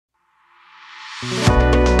In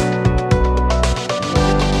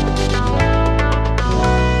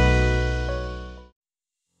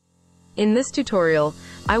this tutorial,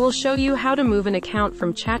 I will show you how to move an account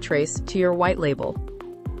from Chatrace to your Whitelabel.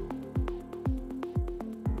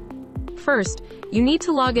 First, you need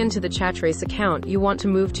to log into the Chatrace account you want to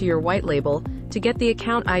move to your Whitelabel to get the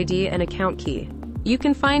account ID and account key. You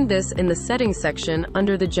can find this in the Settings section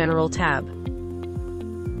under the General tab.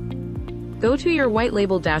 Go to your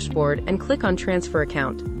Whitelabel dashboard and click on Transfer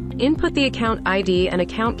Account. Input the account ID and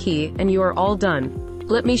account key and you are all done.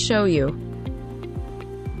 Let me show you.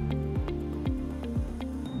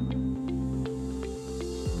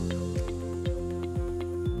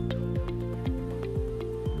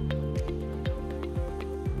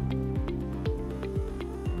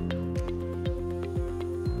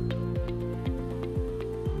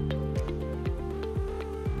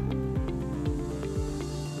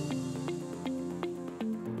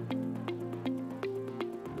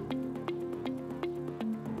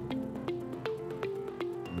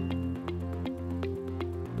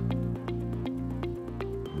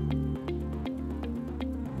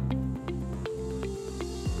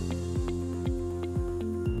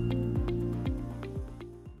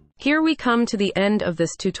 Here we come to the end of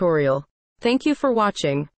this tutorial. Thank you for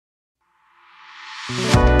watching.